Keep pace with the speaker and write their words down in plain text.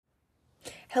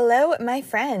Hello, my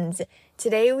friends.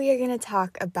 Today we are going to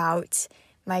talk about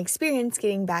my experience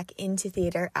getting back into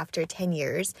theater after 10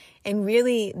 years. And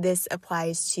really, this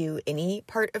applies to any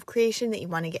part of creation that you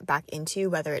want to get back into,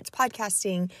 whether it's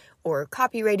podcasting or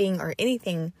copywriting or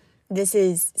anything. This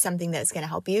is something that's going to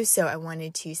help you. So I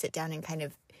wanted to sit down and kind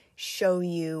of show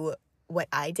you what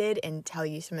I did and tell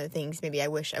you some of the things maybe I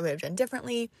wish I would have done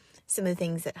differently, some of the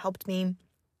things that helped me.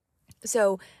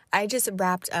 So I just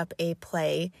wrapped up a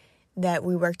play that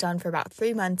we worked on for about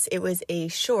 3 months. It was a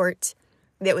short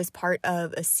that was part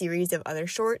of a series of other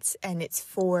shorts, and it's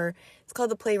called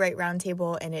the Playwright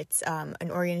Roundtable, and it's an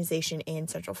organization in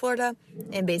Central Florida,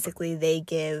 and basically they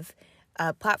give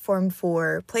a platform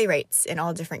for playwrights in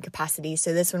all different capacities.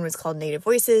 So this one was called Native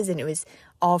Voices, and it was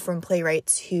all from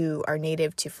playwrights who are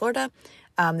native to Florida.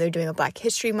 They're doing a Black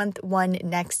History Month one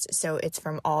next, so it's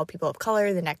from all people of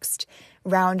color, the next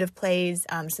round of plays.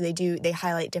 So they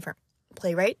highlight different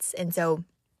playwrights, and so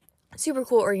super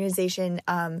cool organization.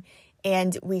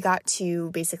 And we got to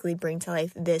basically bring to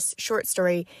life this short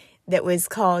story that was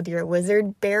called Your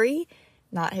Wizard, Barry,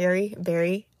 not Harry,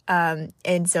 Barry.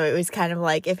 And so it was kind of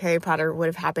like if Harry Potter would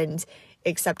have happened,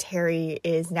 except Harry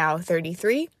is now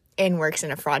 33 and works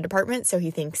in a fraud department. So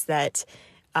he thinks that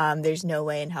there's no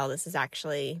way in hell this is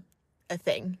actually a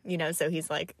thing, so he's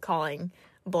like calling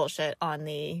bullshit on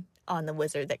the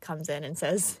wizard that comes in and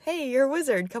says, "Hey, you're a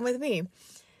wizard, come with me."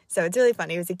 So it's really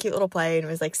funny. It was a cute little play, and it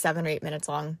was like 7 or 8 minutes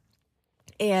long.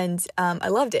 And I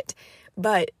loved it.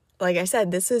 But like I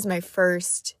said, this was my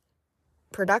first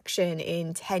production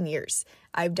in 10 years.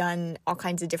 I've done all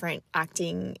kinds of different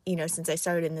acting, since I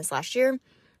started in this last year,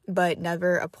 but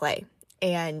never a play.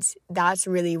 And that's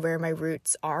really where my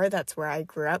roots are. That's where I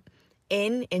grew up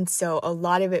in. And so a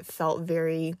lot of it felt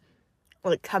very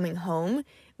like coming home,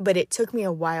 but it took me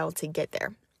a while to get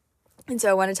there. And so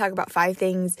I want to talk about 5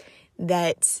 things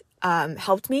that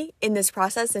helped me in this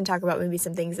process, and talk about maybe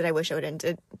some things that I wish I would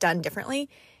have done differently.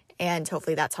 And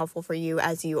hopefully that's helpful for you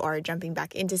as you are jumping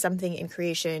back into something in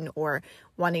creation or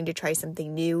wanting to try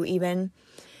something new even.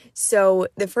 So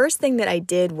the first thing that I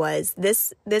did was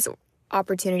this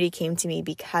opportunity came to me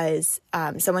because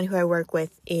someone who I work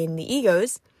with in The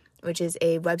Egos, which is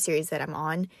a web series that I'm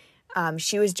on,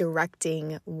 she was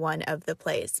directing one of the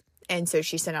plays. And so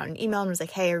she sent out an email and was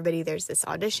like, "Hey, everybody, there's this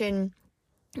audition.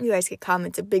 You guys could come.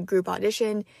 It's a big group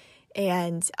audition.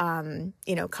 And,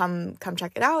 come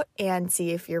check it out and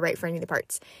see if you're right for any of the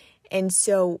parts." And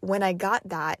so when I got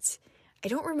that, I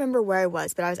don't remember where I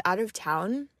was, but I was out of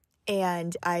town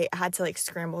and I had to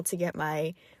scramble to get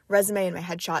my resume and my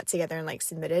headshot together and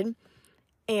submitted.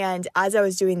 And as I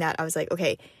was doing that, I was like,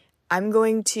 okay, I'm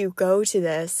going to go to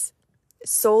this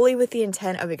solely with the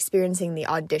intent of experiencing the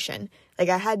audition. I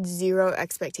had zero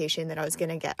expectation that I was going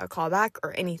to get a callback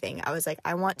or anything. I was like,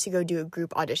 I want to go do a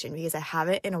group audition because I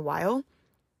haven't in a while,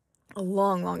 a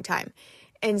long, long time.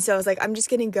 And so I was like, I'm just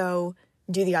going to go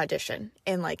do the audition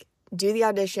and do the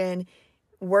audition,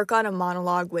 work on a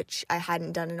monologue, which I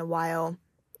hadn't done in a while,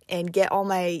 and get all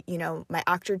my, my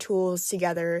actor tools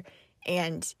together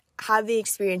and have the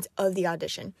experience of the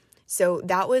audition. So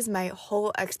that was my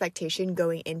whole expectation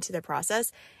going into the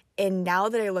process. And now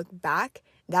that I look back,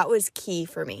 that was key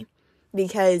for me.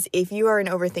 Because if you are an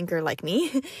overthinker like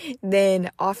me,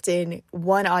 then often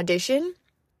one audition,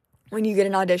 when you get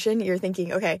an audition, you're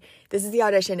thinking, okay, this is the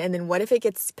audition. And then what if it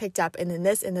gets picked up and then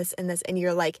this and this and this, and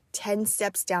you're 10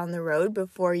 steps down the road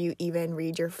before you even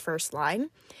read your first line.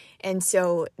 And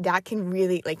so that can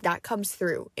really, that comes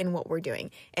through in what we're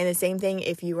doing. And the same thing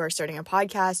if you are starting a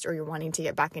podcast or you're wanting to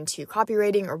get back into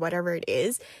copywriting or whatever it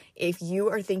is, if you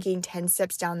are thinking 10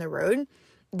 steps down the road,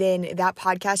 then that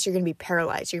podcast, you're going to be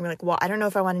paralyzed. You're going to be like, well, I don't know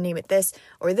if I want to name it this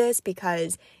or this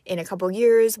because in a couple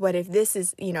years, what if this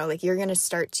is, you're going to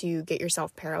start to get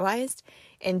yourself paralyzed.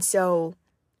 And so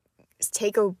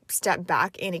take a step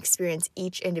back and experience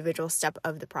each individual step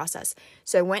of the process.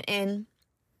 So I went in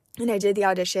and I did the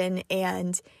audition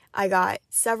and I got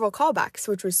several callbacks,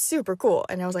 which was super cool.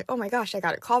 And I was like, oh my gosh, I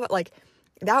got a callback.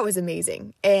 That was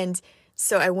amazing. And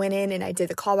so I went in and I did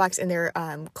the callbacks, and they're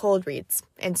cold reads.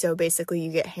 And so basically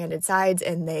you get handed sides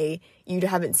and you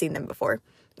haven't seen them before,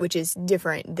 which is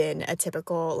different than a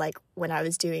typical, when I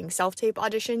was doing self-tape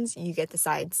auditions, you get the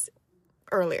sides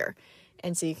earlier.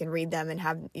 And so you can read them and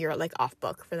have your off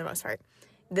book for the most part.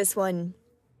 This one,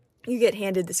 you get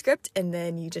handed the script and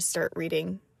then you just start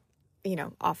reading,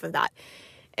 off of that.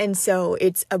 And so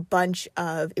it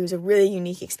was a really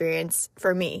unique experience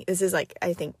for me. This is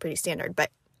I think pretty standard,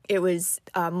 but it was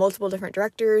multiple different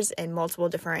directors and multiple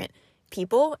different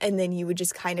people. And then you would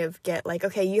just kind of get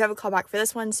okay, you have a callback for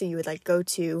this one. So you would go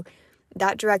to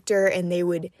that director and they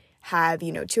would have,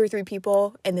 2 or 3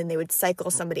 people, and then they would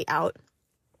cycle somebody out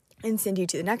and send you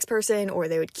to the next person, or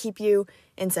they would keep you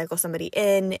and cycle somebody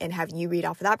in and have you read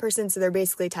off of that person. So they're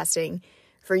basically testing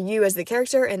for you as the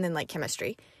character and then like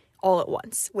chemistry all at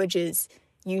once, which is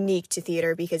unique to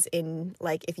theater, because in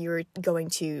like if you were going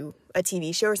to a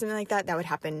TV show or something like that, that would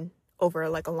happen over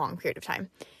like a long period of time.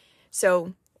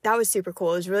 So that was super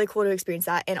cool. It was really cool to experience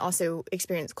that, and also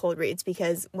experience cold reads,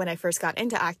 because when I first got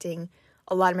into acting,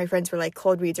 a lot of my friends were like,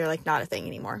 cold reads are like not a thing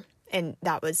anymore. And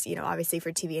that was, obviously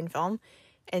for TV and film.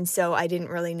 And so I didn't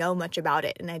really know much about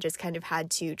it, and I just kind of had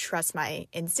to trust my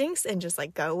instincts and just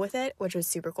like go with it, which was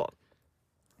super cool.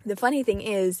 The funny thing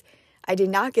is, I did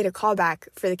not get a callback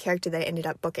for the character that I ended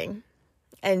up booking.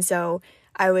 And so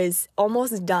I was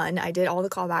almost done. I did all the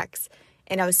callbacks,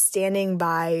 and I was standing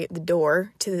by the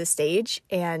door to the stage,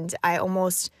 and I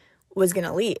almost was going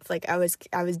to leave. Like I was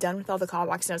done with all the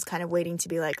callbacks, and I was kind of waiting to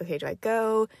be like, okay, do I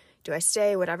go? Do I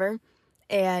stay? Whatever.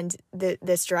 And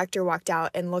this director walked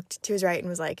out and looked to his right and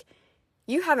was like,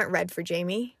 "You haven't read for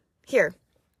Jamie. Here."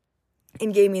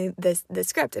 And gave me this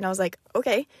script. And I was like,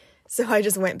 okay. So I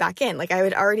just went back in. Like I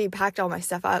had already packed all my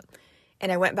stuff up, and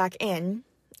I went back in,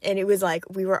 and it was like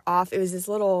we were off. It was this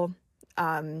little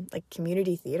like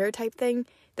community theater type thing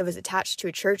that was attached to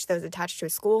a church that was attached to a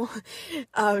school.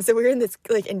 So we were in this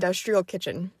like industrial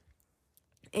kitchen.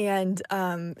 And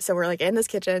so we're like in this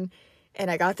kitchen,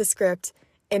 and I got the script,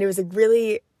 and it was a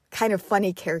really kind of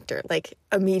funny character. Like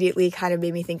immediately kind of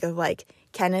made me think of like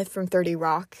Kenneth from 30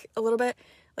 Rock a little bit.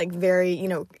 Like very,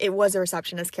 it was a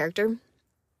receptionist character,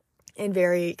 and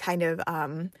very kind of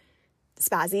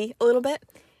spazzy a little bit.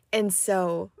 And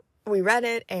so we read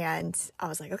it, and I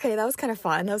was like, okay, that was kind of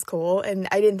fun. That was cool. And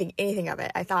I didn't think anything of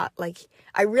it.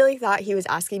 I really thought he was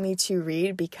asking me to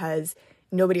read because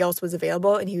nobody else was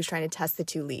available, and he was trying to test the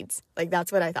 2 leads. Like,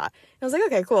 that's what I thought. And I was like,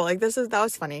 okay, cool. Like, that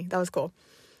was funny. That was cool.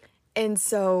 And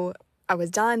so I was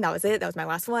done. That was it. That was my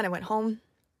last one. I went home,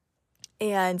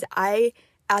 and I,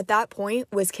 at that point,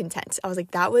 was content. I was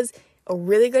like, that was a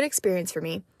really good experience for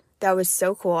me. That was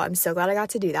so cool. I'm so glad I got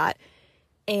to do that.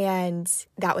 And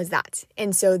that was that.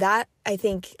 And so that, I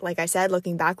think, like I said,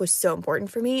 looking back, was so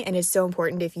important for me, and is so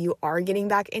important if you are getting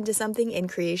back into something in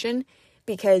creation,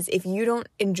 because if you don't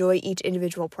enjoy each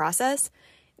individual process,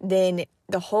 then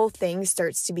the whole thing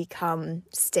starts to become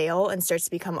stale and starts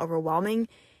to become overwhelming.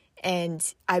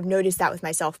 And I've noticed that with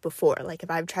myself before. Like if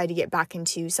I've tried to get back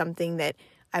into something that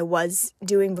I was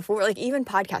doing before, like even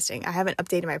podcasting, I haven't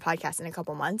updated my podcast in a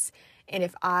couple months. And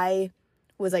if I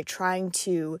was like trying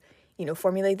to,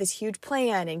 formulate this huge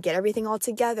plan and get everything all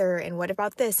together, and what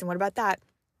about this and what about that,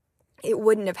 it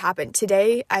wouldn't have happened.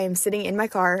 Today, I am sitting in my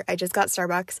car. I just got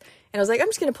Starbucks, and I was like, I'm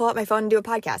just going to pull out my phone and do a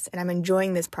podcast. And I'm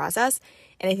enjoying this process.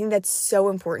 And I think that's so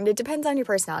important. It depends on your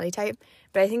personality type,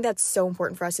 but I think that's so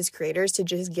important for us as creators to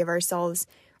just give ourselves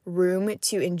room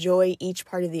to enjoy each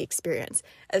part of the experience,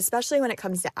 especially when it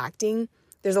comes to acting.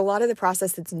 There's a lot of the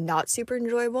process that's not super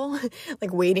enjoyable,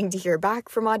 like waiting to hear back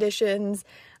from auditions,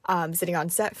 sitting on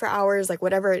set for hours, like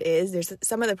whatever it is. There's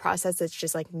some of the process that's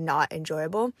just like not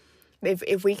enjoyable.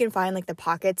 If we can find like the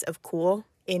pockets of cool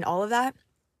in all of that,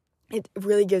 it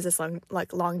really gives us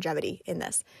longevity in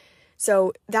this.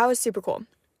 So that was super cool.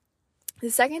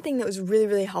 The second thing that was really,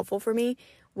 really helpful for me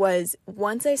was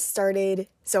once I started,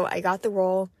 so I got the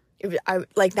role.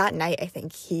 Like that night, I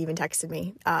think he even texted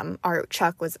me. Our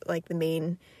Chuck was like the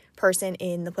main person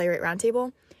in the Playwright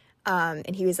Roundtable.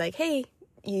 And he was like, hey,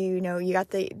 you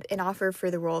got an offer for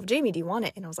the role of Jamie. Do you want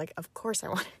it? And I was like, of course I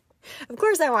want it. Of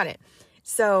course I want it.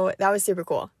 So that was super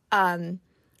cool.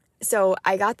 So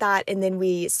I got that, and then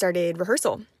we started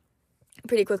rehearsal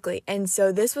pretty quickly. And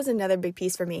so this was another big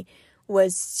piece for me,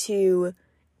 was to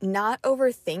not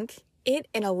overthink it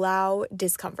and allow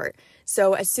discomfort.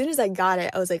 So as soon as I got it,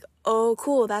 I was like, oh,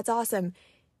 cool, that's awesome.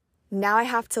 Now I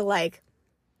have to like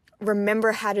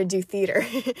remember how to do theater.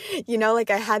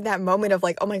 Like I had that moment of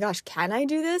like, oh my gosh, can I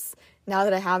do this? Now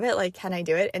that I have it, like, can I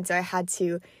do it? And so I had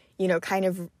to, kind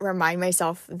of remind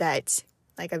myself that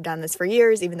like I've done this for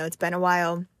years, even though it's been a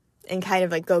while, and kind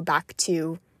of like go back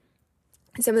to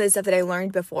some of the stuff that I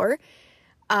learned before,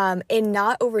 and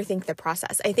not overthink the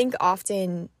process. I think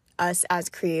often us as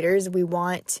creators,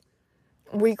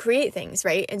 we create things,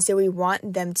 right? And so we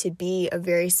want them to be a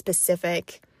very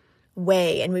specific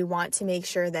way, and we want to make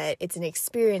sure that it's an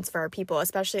experience for our people,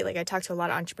 especially like I talk to a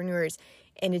lot of entrepreneurs,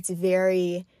 and it's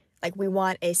very like we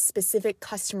want a specific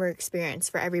customer experience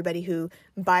for everybody who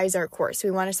buys our course. We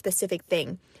want a specific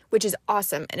thing, which is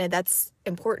awesome, and that's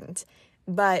important.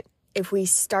 But if we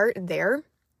start there,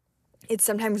 it's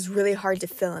sometimes really hard to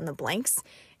fill in the blanks.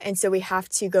 And so we have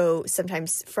to go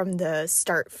sometimes from the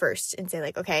start first and say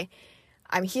like, okay,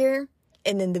 I'm here.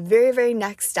 And then the very, very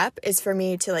next step is for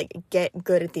me to like get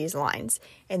good at these lines.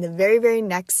 And the very, very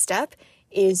next step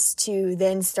is to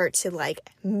then start to like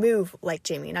move like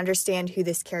Jamie and understand who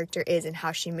this character is and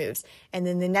how she moves. And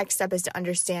then the next step is to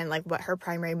understand like what her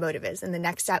primary motive is. And the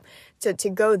next step to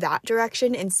go that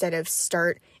direction instead of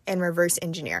start and reverse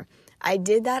engineer. I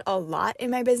did that a lot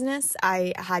in my business.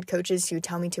 I had coaches who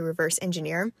tell me to reverse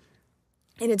engineer.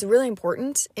 And it's really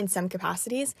important in some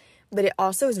capacities, but it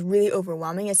also is really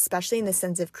overwhelming, especially in the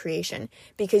sense of creation,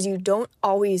 because you don't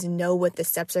always know what the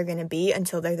steps are going to be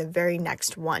until they're the very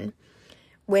next one.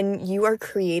 When you are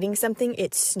creating something,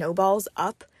 it snowballs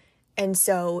up. And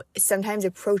so sometimes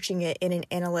approaching it in an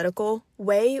analytical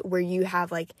way where you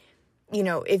have like, you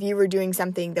know, if you were doing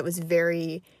something that was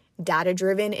very data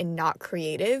driven and not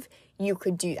creative, you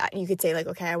could do that. You could say like,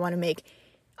 okay, I want to make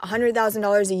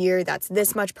 $100,000 a year. That's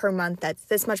this much per month. That's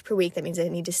this much per week. That means I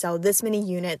need to sell this many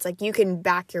units. Like you can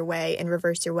back your way and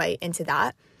reverse your way into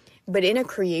that. But in a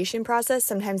creation process,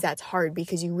 sometimes that's hard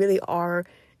because you really are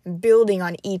building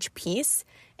on each piece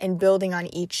and building on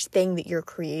each thing that you're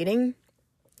creating.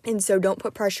 And so don't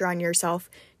put pressure on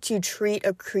yourself to treat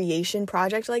a creation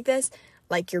project like this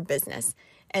like your business.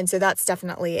 And so that's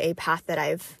definitely a path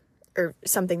that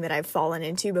something that I've fallen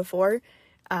into before.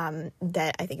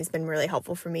 That I think has been really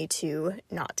helpful for me to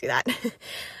not do that.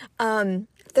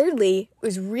 Thirdly, it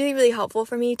was really, really helpful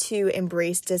for me to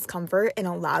embrace discomfort and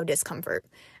allow discomfort.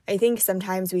 I think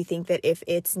sometimes we think that if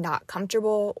it's not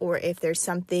comfortable or if there's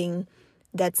something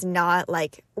that's not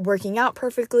like working out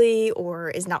perfectly or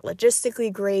is not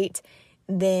logistically great,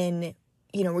 then,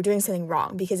 you know, we're doing something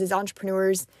wrong. Because as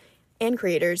entrepreneurs and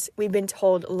creators, we've been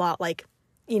told a lot like,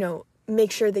 you know,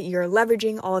 make sure that you're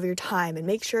leveraging all of your time and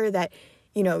make sure that,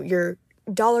 you know, you're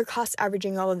dollar cost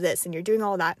averaging all of this and you're doing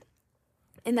all that.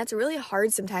 And that's really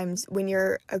hard sometimes when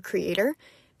you're a creator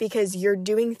because you're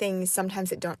doing things sometimes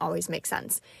that don't always make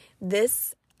sense.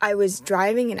 I was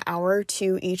driving an hour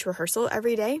to each rehearsal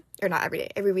every day, or not every day,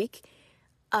 every week.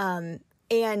 And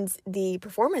the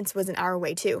performance was an hour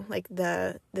away too. Like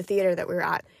the theater that we were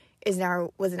at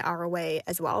was an hour away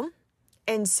as well.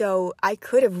 And so I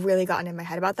could have really gotten in my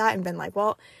head about that and been like,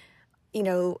 well, you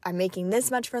know, I'm making this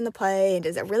much from the play and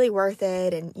is it really worth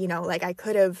it? And, you know, like I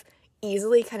could have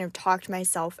easily kind of talked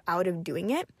myself out of doing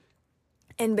it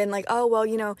and been like, oh, well,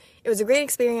 you know, it was a great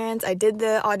experience. I did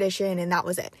the audition and that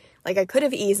was it. Like I could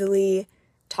have easily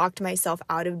talked myself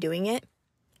out of doing it.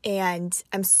 And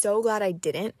I'm so glad I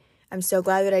didn't. I'm so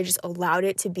glad that I just allowed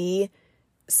it to be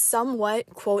somewhat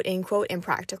quote unquote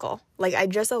impractical. Like I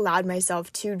just allowed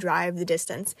myself to drive the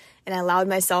distance and I allowed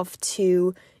myself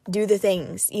to do the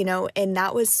things, you know, and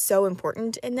that was so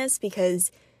important in this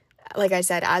because like I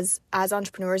said, as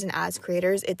entrepreneurs and as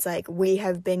creators, it's like we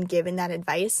have been given that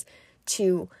advice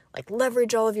to like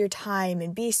leverage all of your time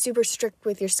and be super strict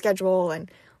with your schedule and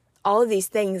all of these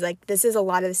things. Like this is a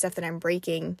lot of the stuff that I'm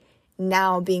breaking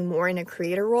now being more in a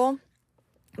creator role.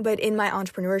 But in my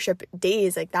entrepreneurship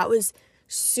days, like that was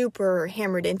super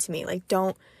hammered into me. Like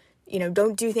don't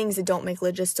do things that don't make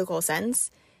logistical sense.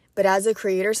 But as a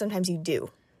creator, sometimes you do.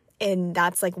 And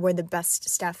that's like where the best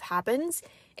stuff happens.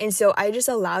 And so I just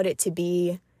allowed it to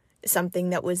be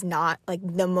something that was not like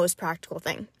the most practical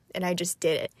thing. And I just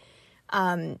did it.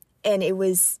 And it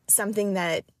was something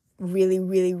that really,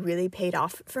 really, really paid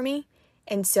off for me.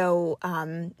 And so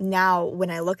now when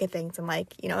I look at things, I'm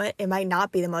like, you know what? It might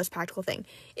not be the most practical thing.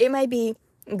 It might be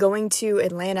going to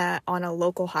Atlanta on a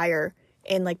local hire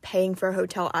and like paying for a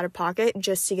hotel out of pocket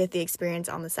just to get the experience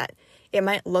on the set. It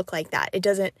might look like that. It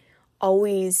doesn't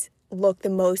always look the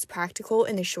most practical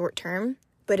in the short term,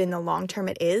 but in the long term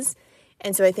it is.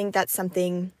 And so I think that's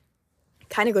something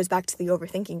kind of goes back to the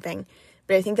overthinking thing,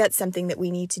 but I think that's something that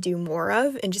we need to do more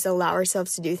of and just allow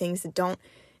ourselves to do things that don't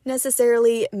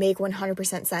necessarily make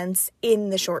 100% sense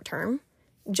in the short term,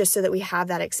 just so that we have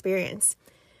that experience.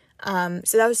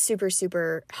 So that was super,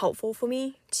 super helpful for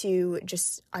me to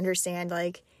just understand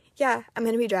like, yeah, I'm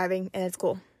going to be driving and it's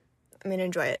cool. I'm going to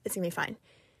enjoy it. It's going to be fine.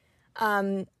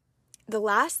 The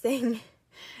last thing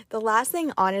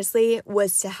honestly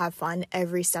was to have fun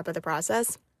every step of the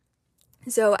process.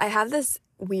 So I have this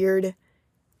weird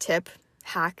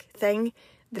hack thing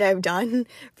that I've done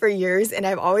for years, and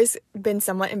I've always been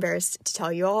somewhat embarrassed to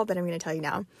tell you all, but I'm going to tell you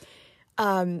now.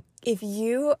 If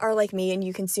you are like me and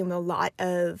you consume a lot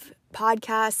of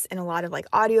podcasts and a lot of like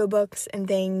audiobooks and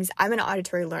things, I'm an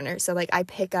auditory learner. So like I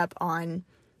pick up on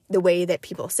the way that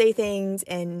people say things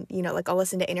and, you know, like I'll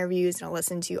listen to interviews and I'll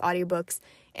listen to audiobooks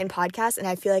and podcasts and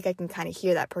I feel like I can kind of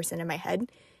hear that person in my head.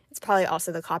 It's probably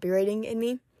also the copywriting in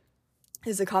me.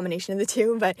 It's a combination of the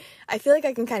two, but I feel like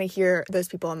I can kind of hear those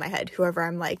people in my head, whoever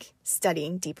I'm like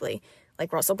studying deeply.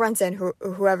 like Russell Brunson,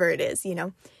 whoever it is, you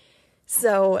know?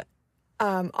 So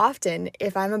often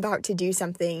if I'm about to do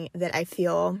something that I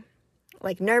feel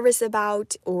like nervous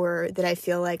about, or that I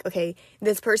feel like, okay,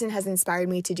 this person has inspired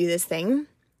me to do this thing,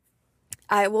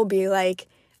 I will be like,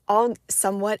 I'll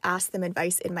somewhat ask them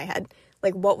advice in my head.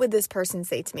 Like, what would this person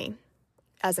say to me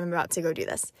as I'm about to go do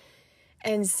this?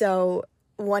 And so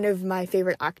one of my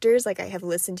favorite actors, like I have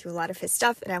listened to a lot of his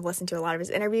stuff and I've listened to a lot of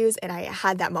his interviews, and I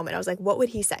had that moment. I was like, what would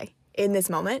he say in this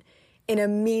moment? And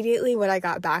immediately what I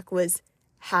got back was,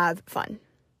 have fun.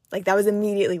 Like, that was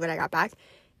immediately what I got back.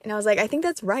 And I was like, I think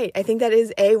that's right. I think that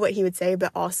is what he would say,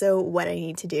 but also what I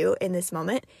need to do in this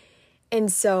moment.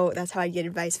 And so that's how I get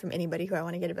advice from anybody who I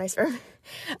want to get advice from.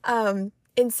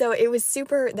 And so that was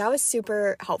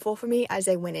super helpful for me as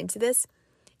I went into this.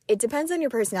 It depends on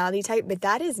your personality type, but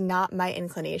that is not my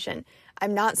inclination.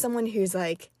 I'm not someone who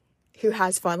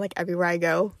has fun like everywhere I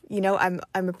go. You know, I'm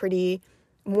a pretty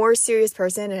more serious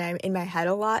person, and I'm in my head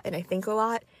a lot and I think a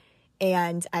lot,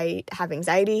 and I have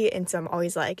anxiety. And so I'm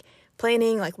always like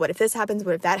planning, like, what if this happens?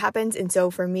 What if that happens? And so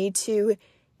for me to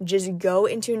just go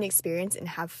into an experience and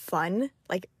have fun,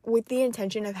 like with the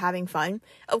intention of having fun,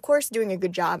 of course, doing a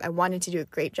good job. I wanted to do a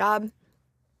great job,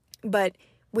 but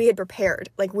we had prepared,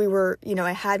 like we were, you know,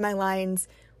 I had my lines,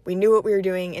 we knew what we were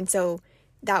doing. And so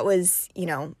that was, you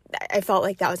know, I felt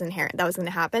like that was inherent, that was going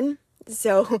to happen.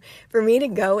 So for me to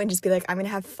go and just be like, I'm going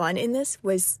to have fun in this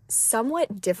was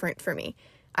somewhat different for me.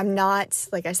 I'm not,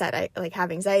 like I said, I like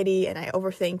have anxiety and I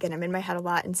overthink and I'm in my head a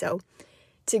lot. And so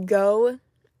to go,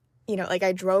 you know, like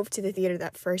I drove to the theater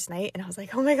that first night and I was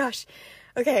like, oh my gosh,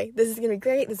 okay, this is going to be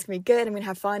great. This is going to be good. I'm going to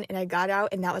have fun. And I got out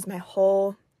and that was my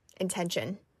whole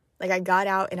intention. Like I got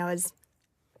out and I was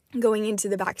going into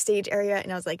the backstage area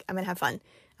and I was like, I'm going to have fun.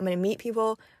 I'm going to meet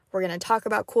people. We're going to talk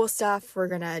about cool stuff. We're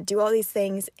going to do all these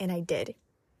things. And I did.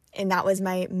 And that was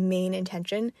my main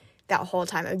intention that whole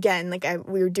time. Again, like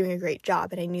we were doing a great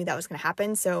job and I knew that was going to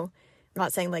happen. So I'm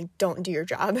not saying like, don't do your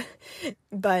job,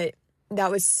 but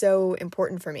that was so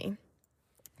important for me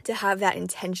to have that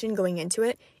intention going into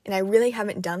it. And I really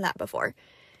haven't done that before.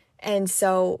 And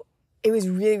so it was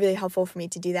really, really helpful for me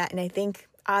to do that. And I think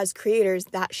as creators,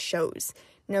 that shows.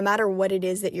 No matter what it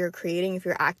is that you're creating, if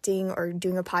you're acting or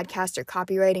doing a podcast or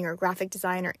copywriting or graphic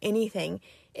design or anything,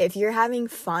 if you're having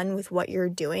fun with what you're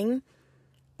doing,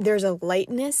 there's a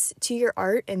lightness to your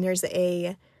art, and there's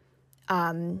it's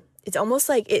almost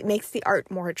like it makes the art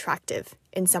more attractive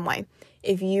in some way.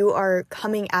 If you are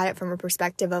coming at it from a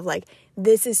perspective of like,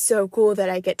 this is so cool that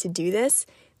I get to do this,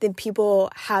 then people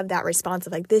have that response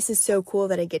of like, this is so cool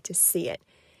that I get to see it.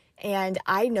 And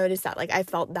I noticed that, like I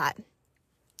felt that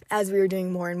as we were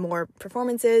doing more and more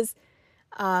performances,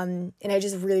 and I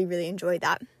just really, really enjoyed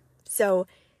that. So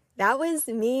that was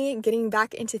me getting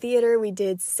back into theater. We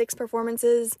did 6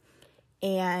 performances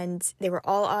and they were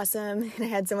all awesome and I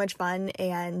had so much fun.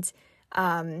 And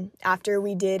after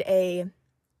we did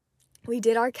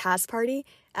our cast party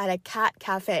at a cat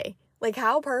cafe. Like,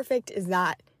 how perfect is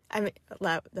that? I mean,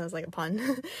 that was like a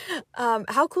pun.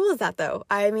 How cool is that though?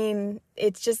 I mean,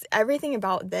 it's just everything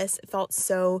about this felt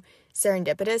so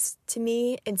serendipitous to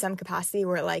me in some capacity,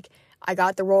 where like I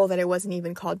got the role that I wasn't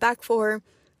even called back for,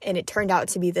 and it turned out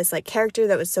to be this like character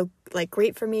that was so like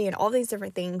great for me, and all these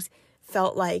different things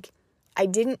felt like I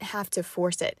didn't have to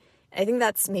force it. And I think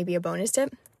that's maybe a bonus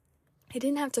tip. I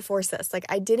didn't have to force this. Like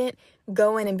I didn't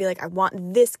go in and be like, I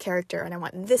want this character and I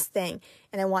want this thing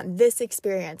and I want this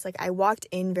experience. Like I walked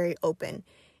in very open.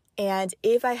 And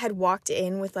if I had walked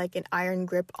in with like an iron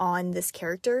grip on this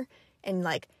character and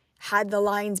like had the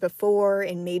lines before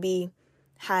and maybe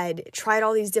had tried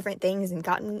all these different things and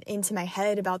gotten into my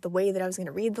head about the way that I was going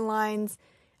to read the lines,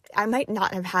 I might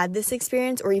not have had this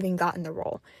experience or even gotten the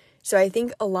role. So I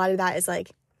think a lot of that is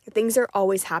like, things are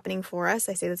always happening for us.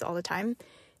 I say this all the time.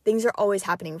 Things are always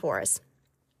happening for us,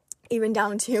 even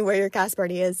down to where your cast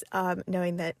party is,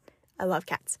 knowing that I love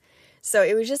cats. So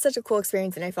it was just such a cool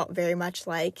experience, and I felt very much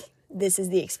like this is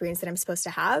the experience that I'm supposed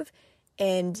to have.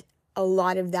 And a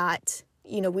lot of that,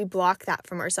 you know, we block that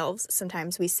from ourselves.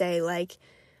 Sometimes we say like,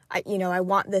 I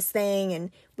want this thing,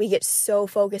 and we get so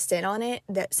focused in on it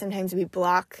that sometimes we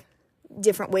block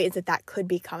different ways that could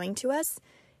be coming to us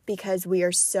because we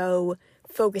are so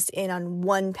focused in on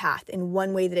one path and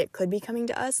one way that it could be coming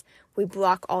to us. We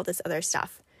block all this other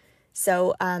stuff.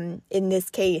 So in this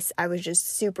case, I was just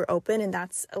super open, and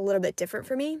that's a little bit different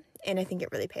for me, and I think it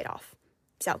really paid off.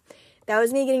 So that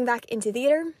was me getting back into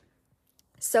theater.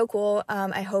 So cool.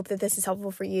 I hope that this is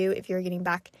helpful for you if you're getting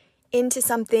back into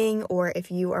something, or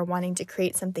if you are wanting to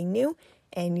create something new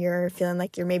and you're feeling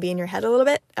like you're maybe in your head a little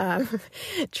bit.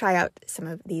 Try out some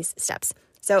of these steps.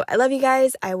 So I love you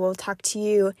guys. I will talk to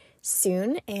you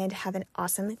soon, and have an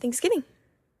awesome Thanksgiving.